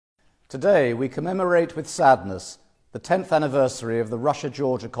Today, we commemorate with sadness the 10th anniversary of the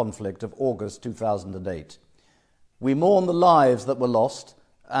Russia-Georgia conflict of August 2008. We mourn the lives that were lost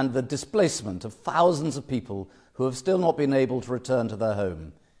and the displacement of thousands of people who have still not been able to return to their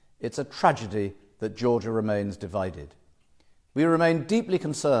home. It's a tragedy that Georgia remains divided. We remain deeply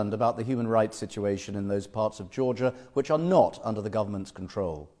concerned about the human rights situation in those parts of Georgia which are not under the government's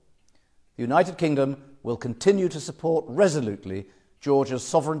control. The United Kingdom will continue to support resolutely Georgia's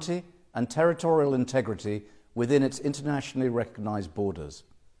sovereignty and territorial integrity within its internationally recognised borders.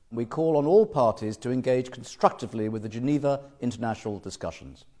 We call on all parties to engage constructively with the Geneva international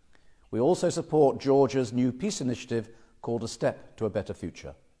discussions. We also support Georgia's new peace initiative called A Step to a Better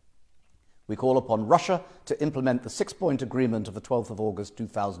Future. We call upon Russia to implement the six-point agreement of the 12th of August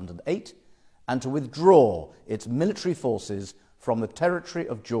 2008 and to withdraw its military forces from the territory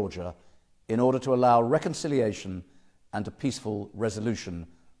of Georgia in order to allow reconciliation and a peaceful resolution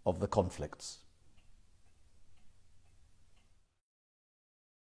of the conflicts.